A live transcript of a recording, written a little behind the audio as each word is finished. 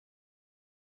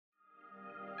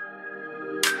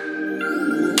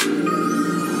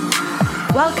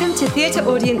Welcome to Theatre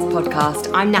Audience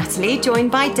Podcast. I'm Natalie, joined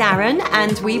by Darren,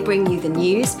 and we bring you the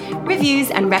news,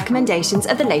 reviews and recommendations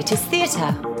of the latest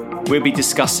theatre. We'll be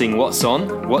discussing what's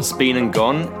on, what's been and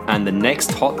gone, and the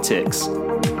next hot ticks.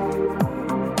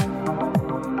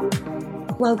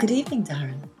 Well, good evening,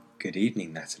 Darren. Good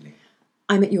evening, Natalie.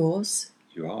 I'm at yours.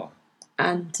 You are.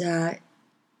 And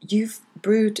you've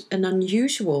brewed an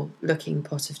unusual looking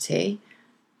pot of tea,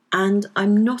 and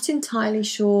I'm not entirely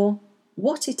sure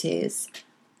what it is,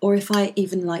 or if I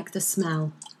even like the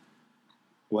smell.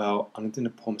 Well, I'm going to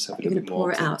pour myself a You're little bit more.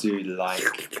 Pour it out. I do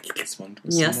like this one.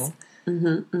 Yes.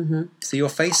 So your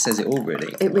face says it all,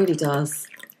 really. It really does.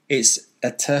 It's a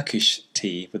Turkish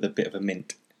tea with a bit of a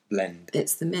mint blend.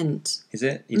 It's the mint. Is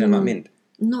it? You don't like mint?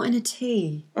 Not in a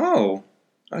tea. Oh,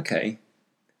 okay.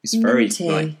 It's Minty.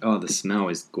 very the smell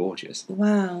is gorgeous.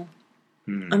 Wow.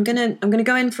 I'm gonna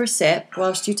go in for a sip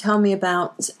whilst you tell me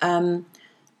about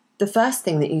the first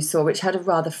thing that you saw, which had a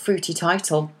rather fruity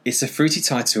title. It's a fruity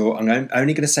title. I'm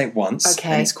only going to say it once.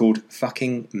 Okay. And it's called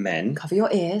Fucking Men. Cover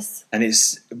your ears. And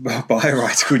it's by a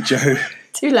writer called Joe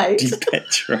Too late. Joe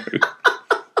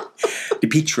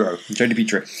DiPietro.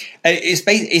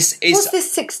 What's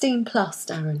this 16 plus,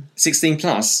 Darren? 16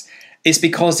 plus. It's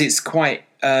because it's quite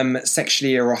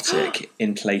sexually erotic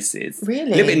in places.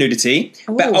 Really? A little bit of nudity.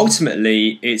 Ooh. But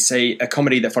ultimately, it's a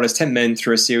comedy that follows 10 men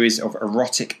through a series of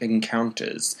erotic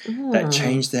encounters that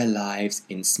change their lives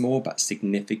in small but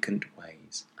significant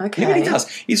ways. Okay. It really does.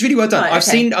 It's really well done. Right,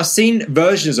 I've seen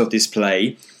versions of this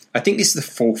play. I think this is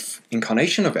the fourth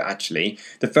incarnation of it, actually.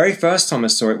 The very first time I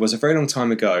saw it was a very long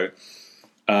time ago.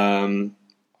 I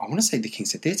want to say the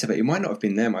Kingston Theatre, but it might not have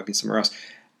been there. It might have been somewhere else.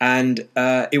 And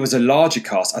it was a larger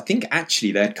cast. I think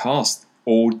actually they had cast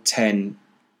all 10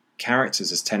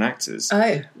 characters as 10 actors.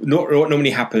 Oh. What normally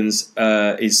happens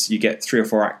is you get 3 or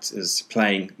 4 actors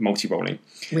playing multi-rolling.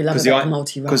 We love a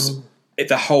multi-role. Because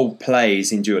the whole play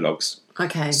is in duologues.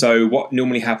 Okay. So what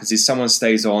normally happens is someone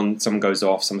stays on, someone goes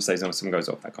off, someone stays on, someone goes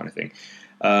off, that kind of thing.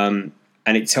 And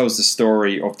it tells the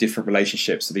story of different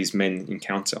relationships that these men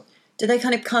encounter. Do they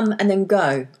kind of come and then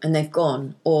go and they've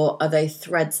gone? Or are they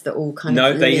threads that all kind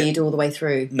of lead all the way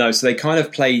through? No, so they kind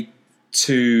of play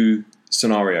 2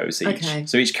 scenarios each. Okay.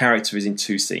 So each character is in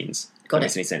 2 scenes. Got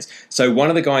Makes it. any sense? So one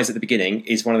of the guys at the beginning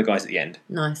is one of the guys at the end.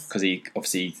 Nice. Because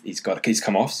he's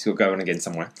come off, so he'll go on again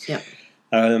somewhere. Yeah.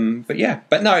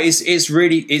 But no, it was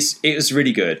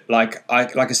really good. Like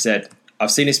I said, I've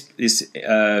seen this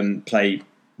play,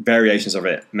 variations of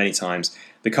it many times.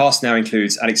 The cast now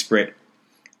includes Alex Britt,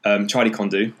 Charlie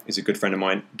Condou is a good friend of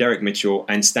mine, Derek Mitchell,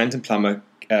 and Stanton Plummer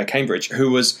Cambridge,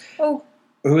 who was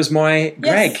my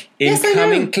Greg in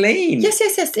Coming Clean.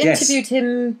 Yes. Interviewed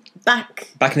him back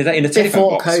in the day in the telephone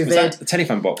box. COVID. Was that the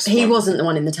telephone box? He wasn't the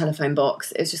one in the telephone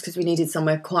box. It was just because we needed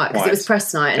somewhere quiet. Because it was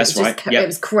press night, and it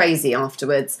was crazy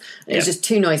afterwards. It was just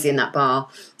too noisy in that bar.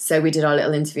 So we did our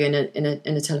little interview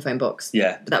in a telephone box.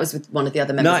 Yeah, but that was with one of the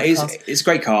other members. Of the cast. It's a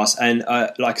great cast, and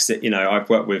like I said, I've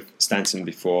worked with Stanton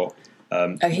before.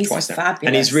 He's fabulous,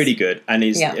 and he's really good. And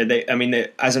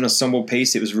as an ensemble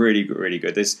piece, it was really, really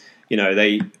good. There's,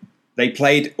 they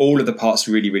played all of the parts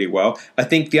really, really well. I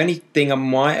think the only thing I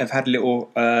might have had a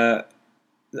little as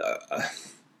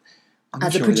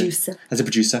a producer,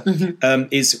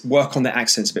 is work on the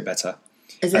accents a bit better.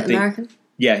 Is it American?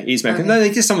 Yeah, he's American. Okay. No,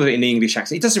 they did some of it in the English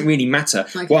accent. It doesn't really matter.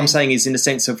 Okay. What I'm saying is in the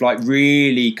sense of like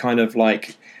really kind of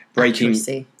like breaking.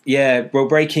 Accuracy. Yeah,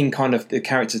 breaking kind of the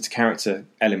character-to-character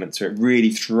element to it, really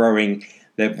throwing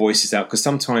their voices out. Because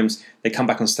sometimes they come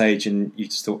back on stage and you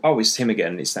just thought, oh, it's him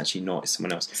again. It's actually not, it's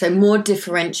someone else. So more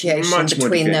differentiation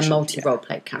between their multi-role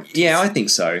play characters. Yeah, I think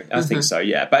so. I think so,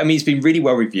 yeah. But I mean, it's been really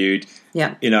well reviewed.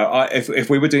 Yeah. If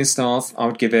we were doing stars, I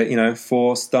would give it,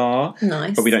 4-star.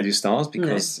 Nice. But we don't do stars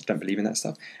because I don't believe in that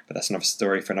stuff. But that's another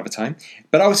story for another time.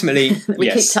 But ultimately, we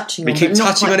keep touching on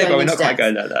it. But we're not quite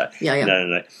going there. Yeah.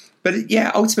 No. But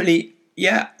yeah, ultimately,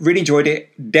 really enjoyed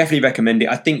it. Definitely recommend it.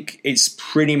 I think it's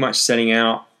pretty much selling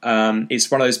out. It's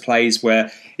one of those plays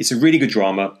where it's a really good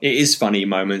drama. It is funny in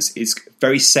moments. It's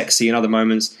very sexy in other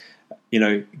moments.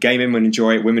 Gay men will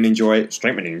enjoy it. Women enjoy it.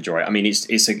 Straight men enjoy it. I mean,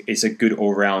 it's a good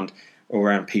all round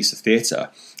piece of theatre.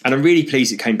 And I'm really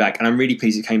pleased it came back. And I'm really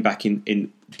pleased it came back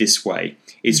in this way.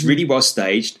 It's really well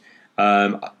staged.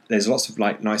 There's lots of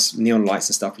like nice neon lights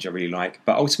and stuff, which I really like.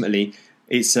 But ultimately,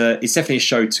 it's definitely a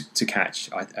show to catch,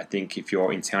 I think, if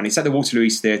you're in town. It's at the Waterloo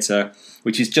East Theatre,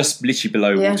 which is just literally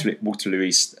below Waterloo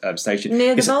East Station.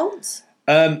 Near the vaults?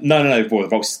 No. Well, the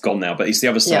vault's gone now, but it's the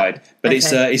other side. But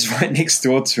it's right next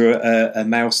door to a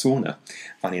male sauna,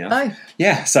 funny enough. Oh.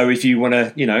 Yeah, so if you want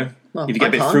to, Well, if you get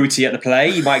a bit fruity at the play,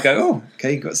 you might go, oh,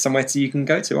 okay, you've got somewhere you can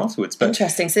go to afterwards. But,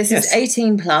 interesting. So this is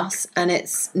 18 plus, and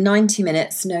it's 90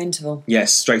 minutes, no interval.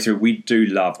 Yes, straight through. We do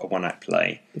love a one-act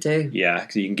play. We do. Yeah,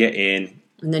 because you can get in,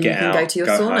 and then get you can out, go to your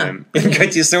sauna. Home. You can go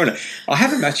to your sauna. I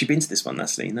haven't actually been to this one,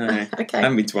 Natalie. No. Okay. I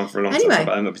haven't been to one for a long time, but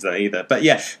I haven't been to that either. But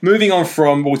yeah, moving on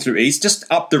from Waterloo East, just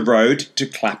up the road to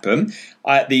Clapham,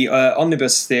 at the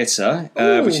Omnibus Theatre,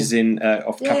 which is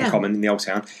off Clapham Common in the Old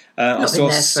Town. I saw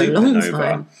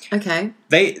Supernova. Okay.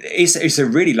 It's a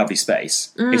really lovely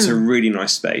space. It's a really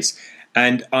nice space.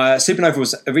 And Supernova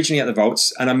was originally at the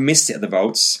Vaults, and I missed it at the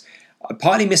Vaults. I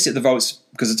partly missed it at the Vaults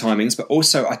because of timings, but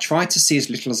also I tried to see as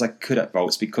little as I could at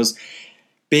Vaults because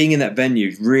being in that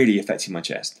venue really affected my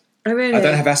chest. Oh, really? I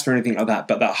don't have asthma or anything like that,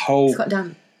 but that whole... It's got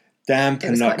damp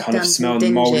and that kind of smell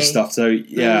and mold stuff. So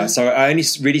so I only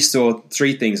really saw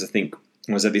 3 things, I think,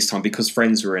 was at this time because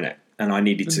friends were in it and I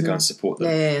needed to go and support them.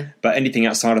 Yeah. But anything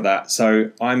outside of that, so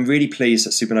I'm really pleased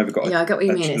that Supernova got I get what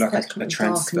you mean. It's quite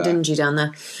dark and dingy down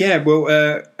there. Yeah, well,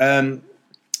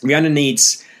 Rihanna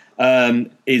Needs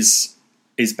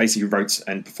is basically wrote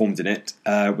and performed in it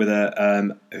with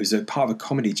who's a part of a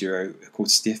comedy duo called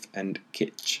Stiff and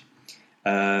Kitsch.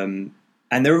 And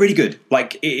they were really good.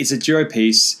 Like, it's a duo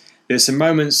piece. There's some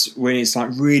moments when it's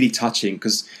like really touching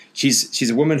because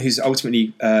she's a woman who's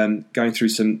ultimately going through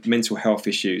some mental health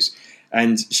issues,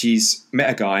 and she's met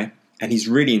a guy and he's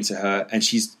really into her, and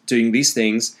she's doing these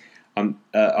things.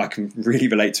 I can really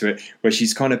relate to it, where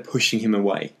she's kind of pushing him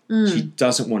away. She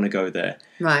doesn't want to go there,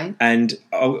 right? And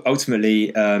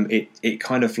ultimately, it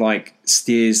kind of like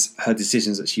steers her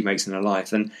decisions that she makes in her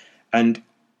life, and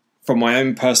from my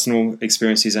own personal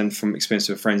experiences and from experience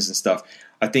with friends and stuff,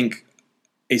 I think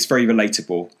it's very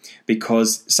relatable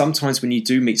because sometimes when you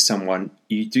do meet someone,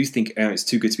 you do think, oh, it's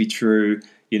too good to be true.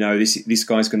 You know, this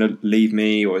guy's going to leave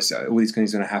me, or all these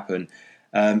things are going to happen.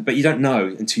 But you don't know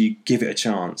until you give it a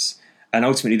chance. And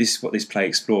ultimately, this is what this play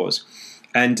explores.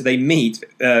 And they meet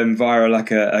via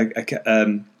like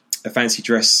a fancy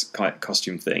dress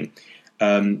costume thing,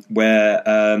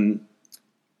 where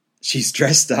she's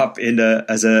dressed up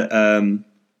as a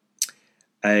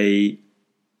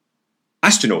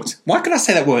astronaut. Why can I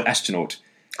say that word, astronaut?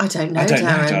 I don't know.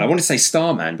 I want to say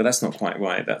starman, but that's not quite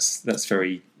right. That's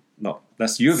very not.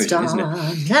 That's Eurovision, isn't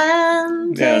it? Yeah,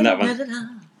 and that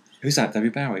one. Who's that?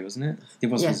 David Bowie, wasn't it?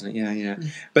 It was, wasn't it? Yeah.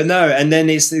 But no, and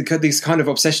then it's this kind of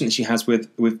obsession that she has with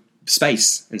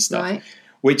space and stuff, right.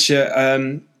 Which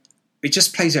it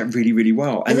just plays out really, really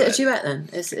well. Is it a duet then?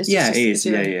 It is. Yeah.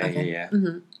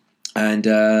 Mm-hmm. And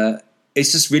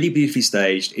it's just really beautifully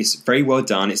staged. It's very well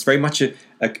done. It's very much a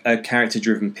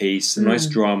character-driven piece, a nice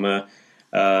drama.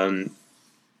 It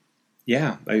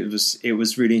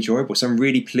was really enjoyable. So I'm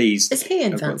really pleased. Is he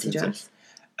in fancy dress?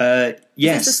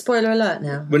 Yes. Is this a spoiler alert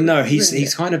now? Well, no,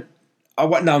 he's kind of. No,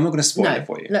 I'm not going to spoil it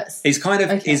for you. He's kind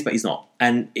of is, but he's not.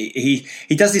 And he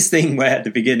does this thing where at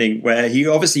the beginning where he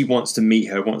obviously wants to meet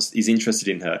her, he's interested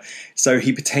in her, so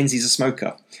he pretends he's a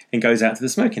smoker and goes out to the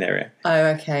smoking area. Oh,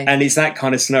 okay. And it's that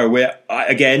kind of scenario where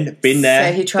again been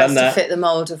there. So he tries to fit the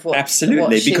mold of what absolutely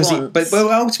what she because wants. But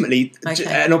ultimately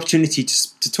an opportunity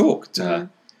to talk to her.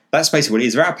 That's basically what it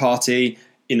is. We're at a party,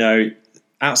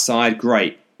 outside,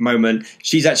 great moment.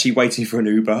 She's actually waiting for an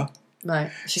Uber.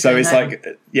 Right. So it's home.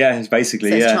 It's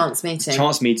basically chance meeting.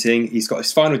 Chance meeting. He's got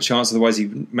his final chance, otherwise he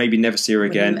maybe never see her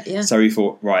again. So he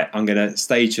thought, right, I'm going to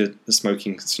stage the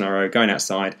smoking scenario, going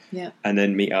outside, and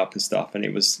then meet up and stuff. And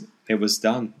it was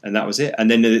done, and that was it.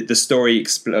 And then the story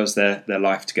explores their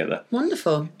life together.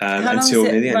 Wonderful. How long is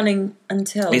it running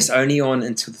until? It's only on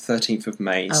until the 13th of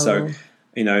May. Oh. So.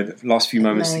 The last few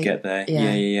moments to get there.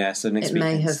 Yeah. So next week. It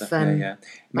may have.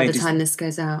 By the time this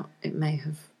goes out, it may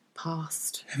have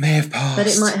passed. It may have passed. But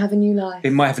it might have a new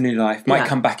life. Might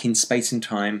come back in space and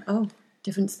time. Oh,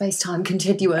 different space-time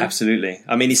continuum. Absolutely.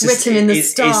 I mean, it's written in the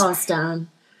stars, Dan.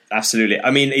 Absolutely. I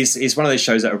mean, it's one of those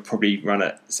shows that would probably run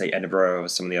at, say, Edinburgh or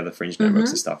some of the other fringe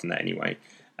networks and stuff and that anyway.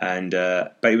 And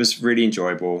but it was really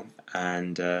enjoyable.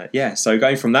 And so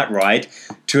going from that ride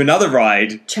to another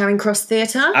ride, Charing Cross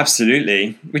Theatre,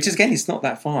 absolutely. Which is, again, it's not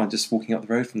that far. Just walking up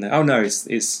the road from there. Oh no, it's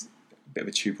a bit of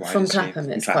a tube ride from Clapham.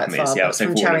 It's quite far. But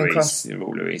from Charing Cross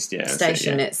Waterloo East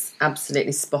station, it's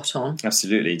absolutely spot on.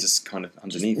 Absolutely, just kind of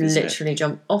underneath. Just literally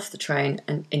jump off the train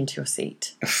and into your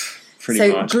seat.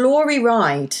 Pretty much. Glory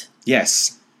Ride.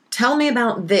 Yes. Tell me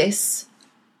about this.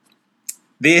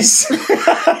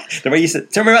 The way you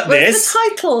said, tell me about this. The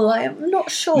title, I'm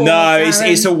not sure. No,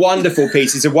 it's a wonderful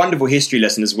piece. It's a wonderful history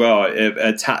lesson as well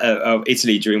of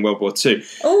Italy during World War II.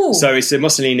 Oh, so it's a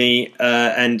Mussolini,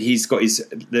 and he's got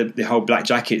the whole black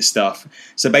jacket stuff.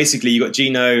 So basically, you got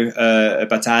Gino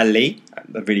Bartali,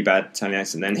 a really bad Italian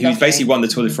accent then, who's basically won the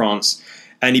Tour de France,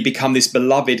 and he become this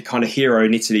beloved kind of hero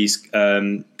in Italy's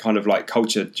kind of like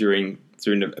culture during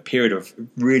a period of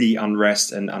really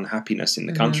unrest and unhappiness in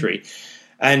the country.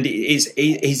 And he's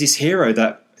this hero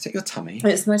that... Is it your tummy?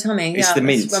 It's my tummy, It's the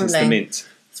mint. It's the mint.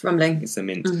 It's rumbling. It's the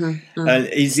mint.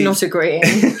 It's not agreeing.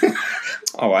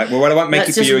 All right, well, I won't make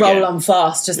it for you again. Let's just roll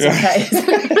on fast, just in case.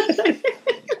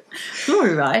 All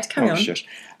right, carry on. Shush.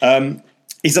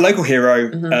 He's a local hero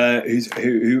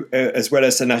who as well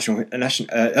as a national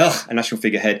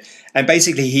figurehead, and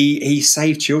basically he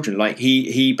saved children. Like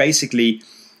he basically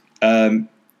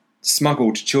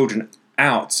smuggled children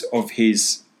out of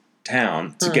his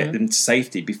town to get them to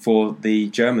safety before the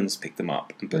Germans picked them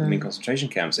up and put them in concentration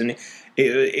camps. And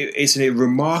it's a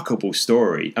remarkable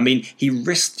story. I mean, he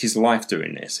risked his life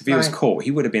doing this. If he was caught,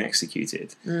 he would have been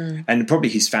executed, and probably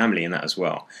his family in that as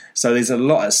well. So there's a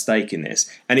lot at stake in this,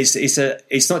 and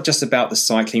it's not just about the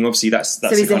cycling. Obviously, that's so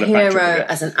he's a hero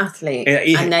as an athlete,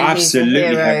 and then absolutely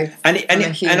he's a hero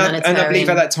and I believe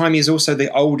at that time he's also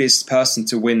the oldest person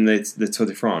to win the Tour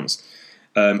de France.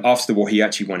 After the war, he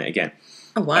actually won it again.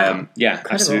 Oh wow! Yeah,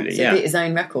 incredible. Absolutely. So he beat his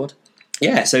own record.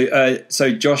 Yeah,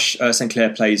 so Josh St. Clair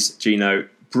plays Gino.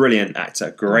 Brilliant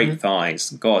actor, great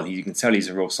thighs. God, you can tell he's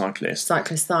a real cyclist.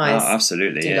 Cyclist thighs. Oh,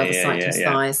 absolutely. I do love a cyclist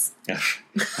thighs. Yeah.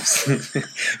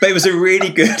 But it was a really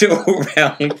good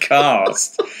all-round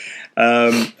cast.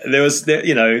 There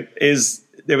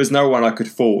was no one I could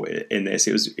fault in this.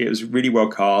 It was really well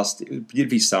cast. It was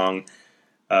beautifully sung.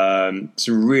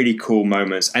 Some really cool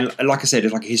moments, and like I said,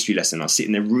 it's like a history lesson. I was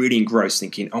sitting there really engrossed,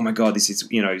 thinking, "Oh my god, this is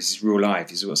real life.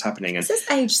 This is what's happening." And it says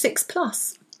age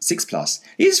 6+. 6+.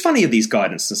 It is funny of these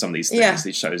guidance and some of these things,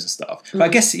 these shows and stuff. But I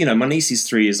guess my niece is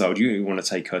 3 years old. You want to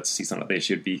take her to see something like this?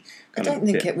 She'd be. I don't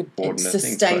think it would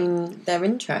sustain their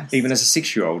interest, even as a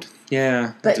 6-year-old.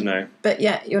 Yeah, I don't know. But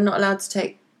yeah, you're not allowed to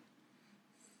take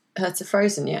her to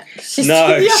Frozen yet. She's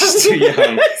too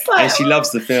young. And she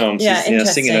loves the film.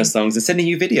 She's singing her songs and sending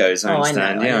you videos, I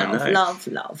understand. I know.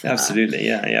 Love. Absolutely,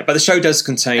 yeah. But the show does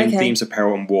contain themes of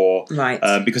peril and war. Right.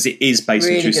 Because it is based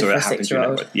on true story that happened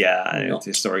during that.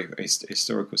 It's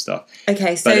historical stuff.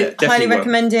 Okay, so highly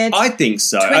recommended. I think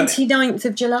so. 29th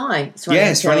of July.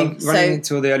 It's running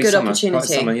until the early summer. Good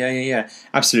opportunity. Yeah.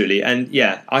 Absolutely. And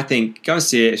I think go and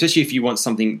see it, especially if you want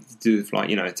something to do with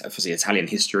obviously Italian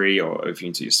history, or if you're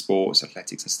into your sports,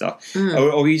 athletics and stuff,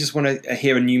 or you just want to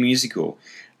hear a new musical,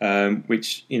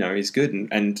 which is good,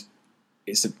 and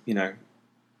it's I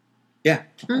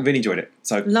really enjoyed it.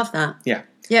 So love that. Yeah,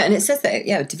 and it says that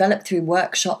it developed through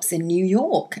workshops in New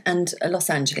York and Los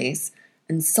Angeles,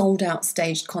 and sold out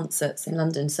staged concerts in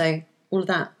London. So all of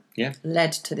that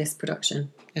led to this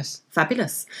production. Yes,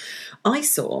 fabulous. I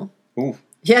saw. Ooh.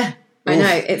 Yeah, I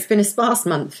know it's been a sparse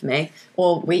month for me,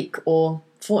 or week, or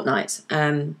fortnight,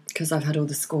 because I've had all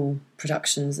the school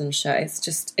productions and shows.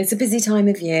 It's a busy time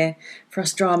of year for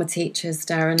us drama teachers,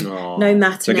 Darren. No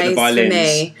matinees for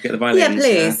me. Get the violins. Yeah,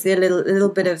 please. Yeah. A little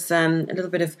bit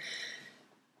of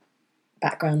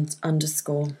background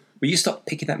underscore. Will you stop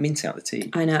picking that mint out of the tea?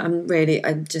 I know.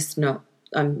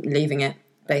 I'm leaving it.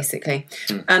 Basically.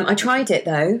 I tried it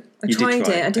though. I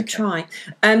did try.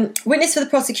 Witness for the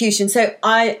Prosecution. So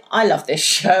I love this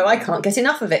show. I can't get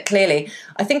enough of it, clearly.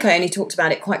 I think I only talked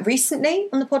about it quite recently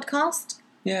on the podcast.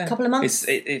 Yeah. A couple of months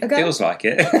ago. It feels like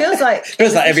it. It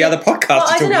feels like every other podcast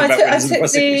talking about Witness for the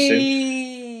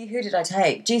Prosecution. Who did I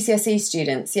take? GCSE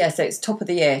students. Yeah, so it's top of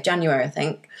the year, January, I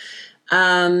think.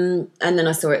 And then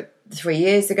I saw it 3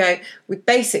 years ago. We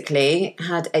basically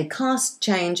had a cast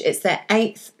change. It's their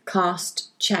 8th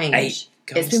cast change.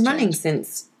 It's been running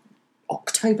since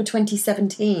October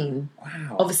 2017.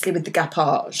 Wow. Obviously with the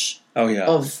gapage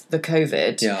of the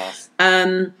COVID. Yeah.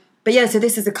 But so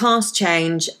this is a cast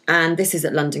change, and this is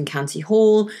at London County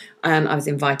Hall. I was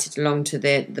invited along to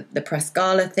the press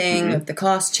gala thing of the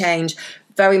cast change.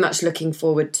 Very much looking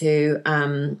forward to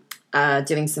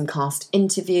doing some cast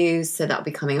interviews. So that'll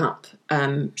be coming up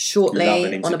shortly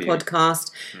on a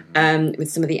podcast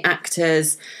with some of the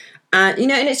actors. And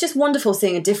it's just wonderful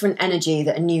seeing a different energy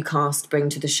that a new cast bring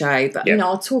to the show. But,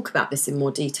 I'll talk about this in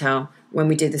more detail when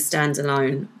we do the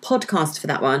standalone podcast for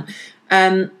that one.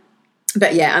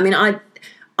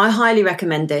 I highly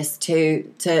recommend this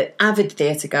to avid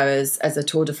theatre goers as a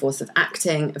tour de force of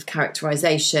acting, of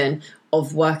characterisation,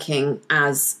 of working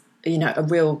as, a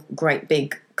real great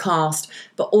big cast,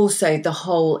 but also the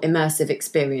whole immersive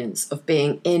experience of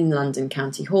being in London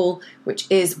County Hall, which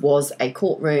was a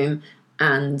courtroom,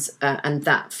 and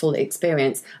that full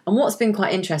experience. And what's been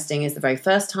quite interesting is the very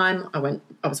first time I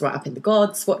was right up in the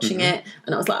gods watching it,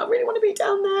 and I was like, I really want to be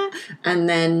down there. And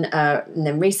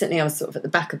then recently I was sort of at the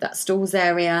back of that stalls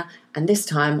area, and this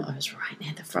time I was right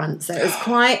near the front. So it was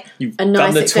quite a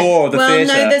nice... done the tour of the theatre.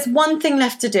 Well, no, there's one thing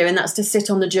left to do, and that's to sit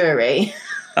on the jury.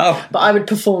 Oh. But I would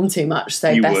perform too much,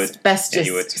 so best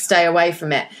just stay away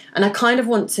from it. And I kind of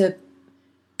want to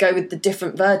go with the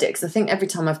different verdicts. I think every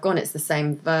time I've gone, it's the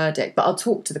same verdict. But I'll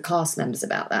talk to the cast members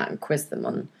about that and quiz them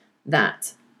on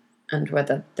that and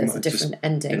whether there's a different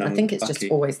ending. I think it's just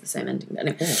always the same ending.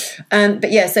 Anyway.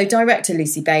 But yeah, so director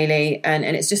Lucy Bailey, and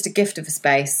it's just a gift of a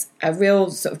space, a real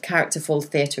sort of characterful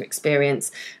theatre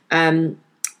experience.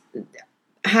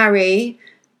 Harry,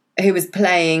 who was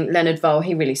playing Leonard Vole,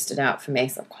 he really stood out for me,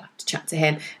 so I'll quite have to chat to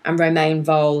him. And Romaine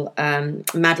Vole,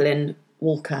 Madeline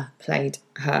Walker played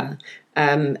her.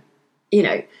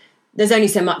 There's only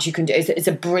so much you can do. It's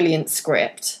a brilliant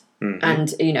script,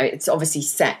 and it's obvioly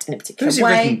set in a particular way. Who's it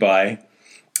written by?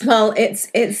 Well, it's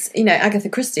Agatha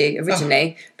Christie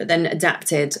originally, but then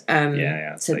adapted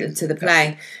to the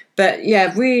play. But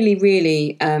yeah, really,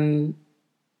 really,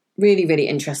 really, really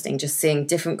interesting. Just seeing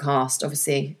different cast,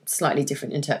 obviously slightly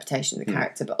different interpretation of the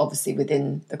character, but obviously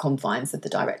within the confines of the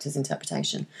director's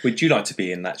interpretation. Would you like to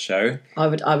be in that show? I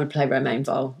would play Romaine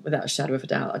Vole without a shadow of a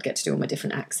doubt. I'd get to do all my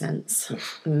different accents.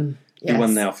 Do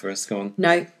one now for us. Go on.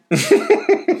 No.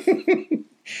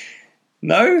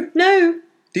 No? No.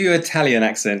 Do your Italian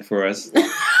accent for us.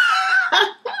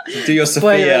 Do your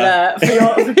Sophia.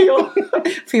 Spoiler alert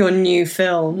for your new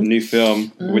film.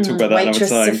 We'll talk about that another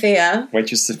time.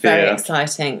 Waitress Sophia. Very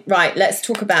exciting. Right, let's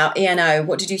talk about ENO.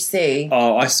 What did you see?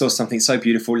 Oh, I saw something so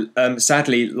beautiful.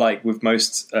 Sadly, like with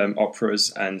most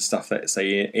operas and stuff that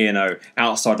say ENO,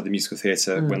 outside of the musical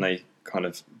theatre, when they kind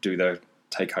of do their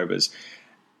takeovers,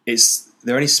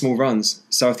 they're only small runs.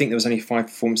 So I think there was only 5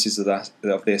 performances of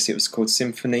this. It was called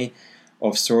Symphony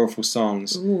of Sorrowful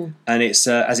Songs. Ooh. And it's,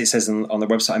 as it says on the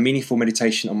website, a meaningful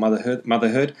meditation on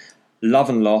motherhood, love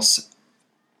and loss,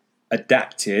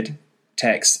 adapted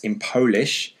text in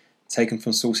Polish, taken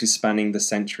from sources spanning the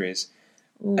centuries.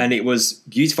 Ooh. And it was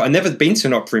beautiful. I'd never been to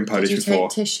an opera in Polish before. Did you take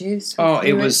tissues?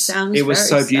 It was so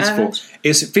beautiful. It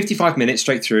was 55 minutes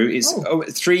straight through. It's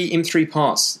 3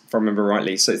 parts, if I remember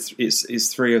rightly. So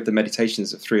it's 3 of the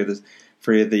meditations of 3 of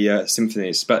the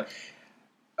symphonies. But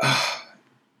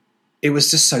it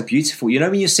was just so beautiful. You know,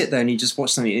 when you sit there and you just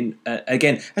watch something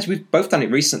again, actually we've both done it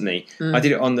recently. I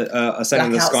did it on I sang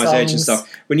on the Sky's songs. Edge and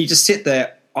stuff. When you just sit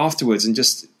there afterwards and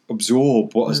just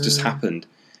absorb what has just happened.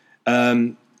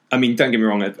 I mean, don't get me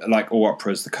wrong, like all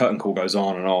operas, the curtain call goes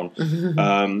on and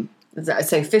on.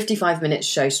 So 55 minutes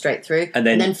show straight through, and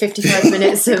then 55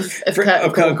 minutes of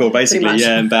curtain call, basically,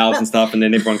 and bows and stuff, and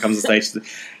then everyone comes on stage.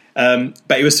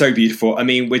 But it was so beautiful. I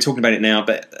mean, we're talking about it now,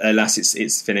 but alas,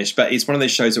 it's finished. But it's one of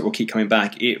those shows that will keep coming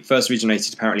back. It first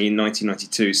originated apparently in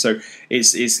 1992, so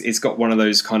it's got one of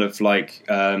those kind of like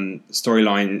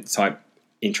storyline type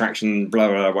interaction, blah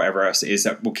blah blah, whatever else it is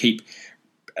that will keep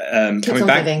coming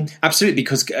back. Living. Absolutely,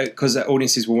 because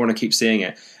audiences will want to keep seeing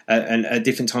it and at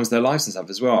different times of their lives and stuff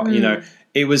as well. You know,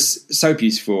 it was so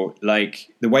beautiful.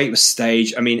 Like the way it was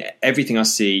staged. I mean, everything I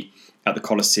see at the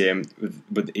Coliseum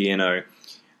with ENO.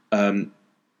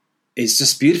 It's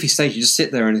just beautifully staged. You just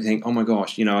sit there and you think, oh my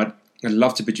gosh, you know, I'd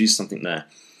love to produce something there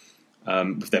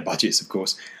with their budgets, of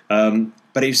course.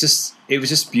 But it was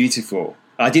just beautiful.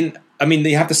 I mean,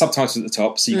 they have the subtitles at the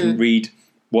top, so you can read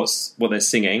what they're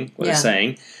singing, what they're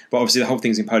saying. But obviously, the whole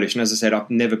thing's in Polish. And as I said, I've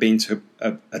never been to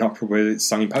an opera where it's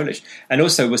sung in Polish. And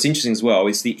also, what's interesting as well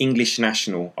is the English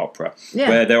National Opera,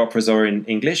 where their operas are in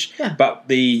English. Yeah. But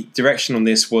the direction on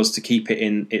this was to keep it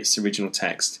in its original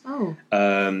text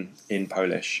in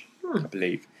Polish, I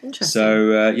believe. Interesting.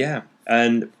 So,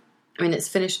 and I mean, it's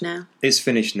finished now. It's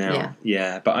finished now,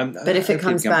 yeah. But if it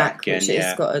comes back again,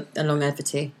 it's got a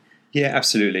longevity. Yeah,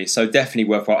 absolutely. So definitely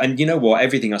worthwhile. And you know what?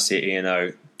 Everything I see at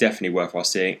ENO, definitely worthwhile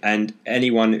seeing. And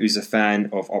anyone who's a fan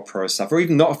of opera stuff, or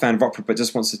even not a fan of opera but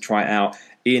just wants to try it out,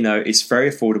 ENO, it's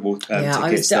very affordable.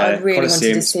 Tickets I really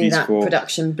wanted to see that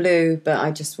production Blue, but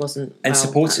I just wasn't. And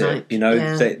support it. Night. You know,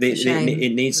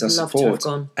 it needs our support.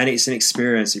 And it's an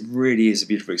experience. It really is a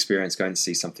beautiful experience going to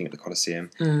see something at the Coliseum.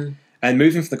 And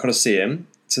moving from the Coliseum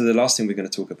to the last thing we're going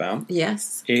to talk about,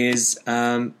 is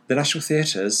the National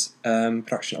Theatre's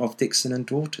production of Dixon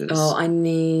Daughters. Oh, I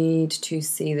need to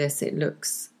see this. It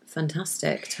looks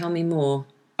fantastic. Tell me more.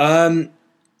 It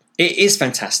is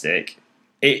fantastic.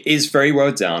 It is very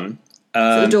well done.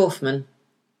 The Dorfman?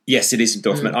 Yes, it is in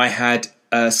Dorfman. I had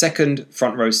second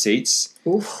front row seats,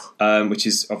 which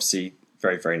is obviously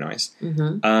very, very nice.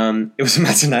 It was a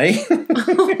matinee.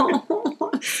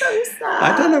 So sad.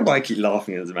 I don't know why I keep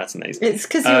laughing at the matinees. It's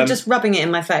because you're just rubbing it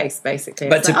in my face, basically.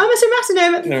 But I'm at a matinee,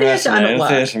 I'm at the theatre, I'm at work.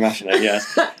 Theatre, matinee,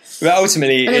 yes. But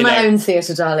ultimately... I'm in my own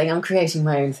theatre, darling. I'm creating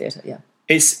my own theatre, yeah.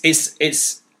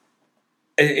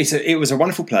 It was a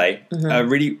wonderful play.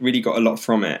 Really, really got a lot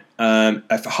from it.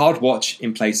 A hard watch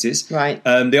in places. Right.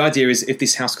 The idea is if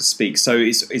this house could speak. So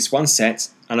it's one set,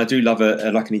 and I do love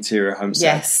like an interior home set.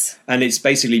 Yes. And it's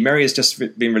basically Mary has just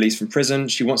been released from prison.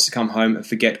 She wants to come home and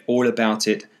forget all about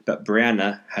it, but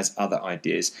Brianna has other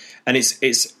ideas. And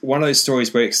it's one of those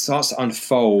stories where it starts to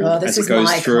unfold as it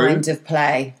goes through. This is my kind of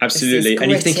play. Absolutely.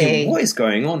 And you're thinking, what is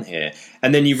going on here?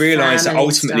 And then you realise that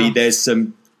ultimately there's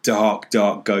some dark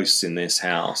ghosts in this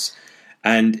house,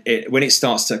 and when it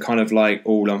starts to kind of like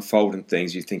all unfold and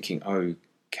things, you're thinking,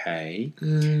 okay.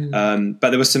 But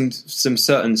there were some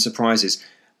certain surprises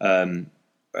as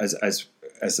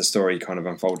the story kind of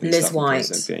unfolded. Liz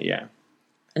White, yeah.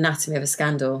 Anatomy of a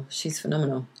Scandal. She's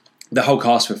phenomenal. The whole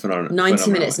cast were phenomenal. 90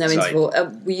 minutes, no interval.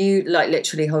 Were you like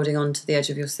literally holding on to the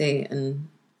edge of your seat, and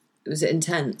was it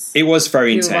intense? It was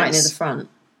very intense. You were right near the front.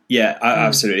 Yeah,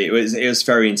 absolutely. It was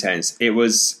very intense. It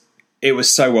was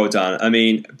so well done. I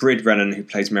mean, Brid Rennan, who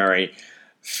plays Mary,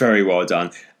 very well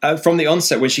done. From the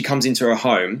onset, when she comes into her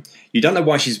home, you don't know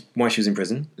why she was in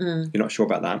prison. You're not sure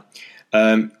about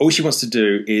that. All she wants to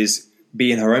do is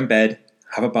be in her own bed,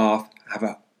 have a bath, have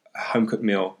a home-cooked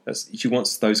meal. She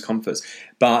wants those comforts.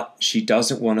 But she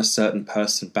doesn't want a certain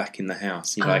person back in the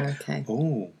house. You're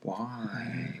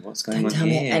why? What's going on here? Don't tell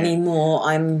me anymore.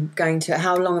 I'm going to...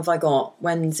 How long have I got?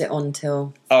 When's it on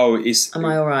till... Am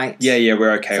I all right? Yeah,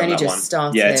 we're okay on that one. It's only just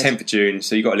started. Yeah, 10th of June,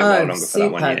 so you've got a little while longer for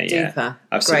that one. Duper.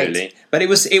 Absolutely. Great. But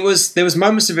there was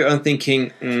moments of it I'm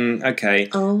thinking, okay.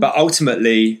 But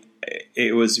ultimately,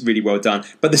 it was really well done.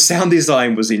 But the sound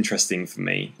design was interesting for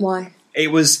me. Why?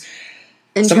 It was...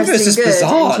 Interesting, some of it was just good,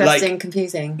 bizarre. Interesting,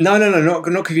 confusing. No, not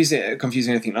confusing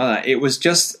anything like that. It was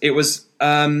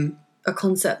a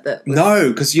concept that was... No,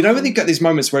 because you know when you get these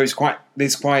moments where it's quite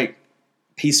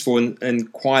peaceful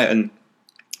and quiet, and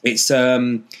it's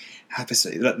how to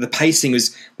say, the pacing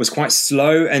was quite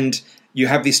slow, and you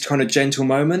have this kind of gentle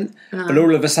moment, but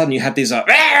all of a sudden you had this like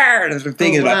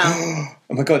thing, like oh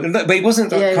my god! But it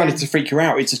wasn't to freak you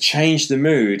out; it's to change the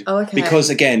mood. Oh, okay. Because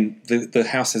again, the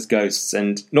house has ghosts,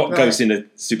 and not ghosts in a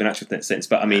supernatural sense,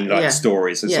 but I mean like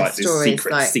stories. It's like stories,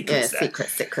 secrets there.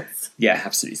 Secrets. Yeah,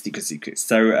 absolutely secrets.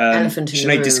 So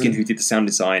Sinead Diskin, who did the sound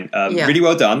design, really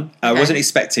well done. I wasn't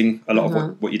expecting a lot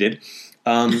of what you did,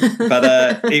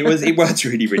 but it worked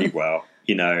really, really well.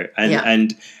 You know,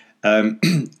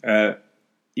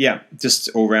 just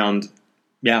all round.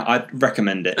 Yeah, I'd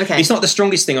recommend it. Okay. It's not the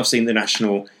strongest thing I've seen the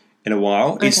National in a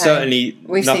while. It's certainly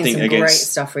We've nothing seen some against... great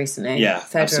stuff recently. Yeah,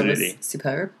 Phaedra absolutely. was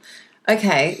superb.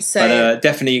 Okay, so... But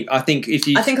definitely, I think if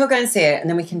you... I think I'll go and see it, and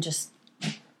then we can just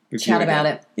chat about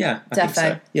it. Yeah, I think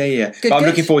so. Yeah. But I'm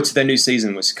looking forward to their new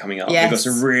season, which is coming up. Yes. They've got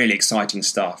some really exciting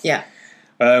stuff. Yeah.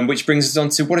 Which brings us on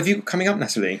to, what have you got coming up,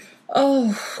 Natalie?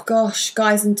 Oh, gosh.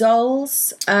 Guys and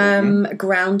Dolls.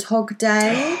 Groundhog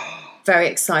Day. Very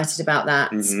excited about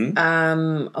that.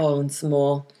 And some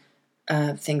more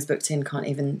things booked in. Can't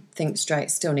even think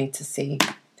straight. Still need to see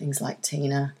things like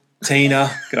Tina. Good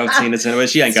old Tina Turner. Well,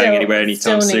 she ain't going anywhere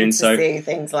anytime soon. So see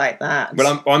things like that.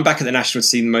 Well, I'm back at the National to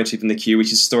see The Motive and the Cue, which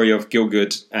is the story of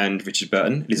Gielgud and Richard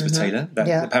Burton, Elizabeth Taylor.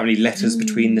 Apparently letters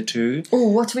between the two. Oh,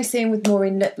 what are we seeing with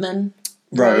Maureen Lipman?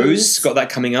 Rose, got that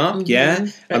coming up, yeah.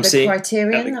 I'm seeing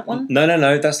Criterion, that one?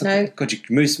 No, that's not. God, you're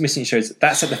missing shows.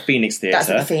 That's at the Phoenix Theatre. That's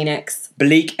at the Phoenix.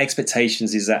 Bleak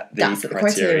Expectations is at the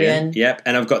Criterion. Yep,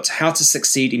 and I've got How to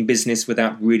Succeed in Business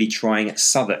Without Really Trying at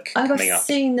Southwark coming up. I've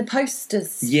seen the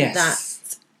posters for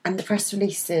that and the press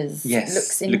releases. Yes,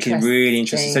 looks looking really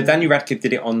interesting. So Daniel Radcliffe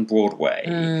did it on Broadway.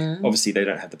 Obviously, they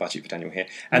don't have the budget for Daniel here,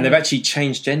 and they've actually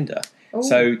changed gender. Ooh.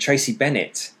 So Tracy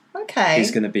Bennett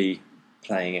is going to be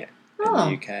playing it. In the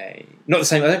UK. Not the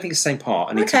same, I don't think it's the same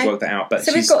part. I need to work that out. But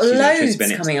so we've got loads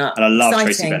coming up. And I love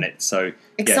Tracy Bennett. So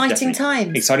exciting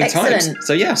times. Exciting times.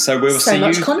 So we'll see you. So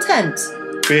much content.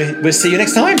 We'll see you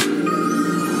next time.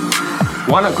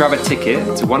 Why not grab a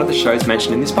ticket to one of the shows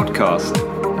mentioned in this podcast?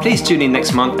 Please tune in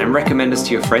next month and recommend us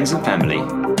to your friends and family.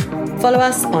 Follow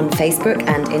us on Facebook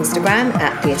and Instagram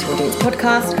at Theatre Audience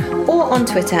Podcast or on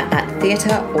Twitter at Theatre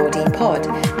Audi Pod.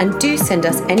 And do send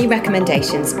us any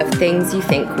recommendations of things you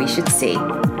think we should see.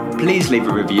 Please leave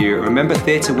a review. Remember,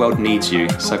 Theatre World needs you,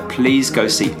 so please go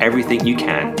see everything you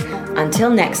can.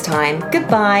 Until next time,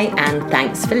 goodbye and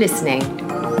thanks for listening.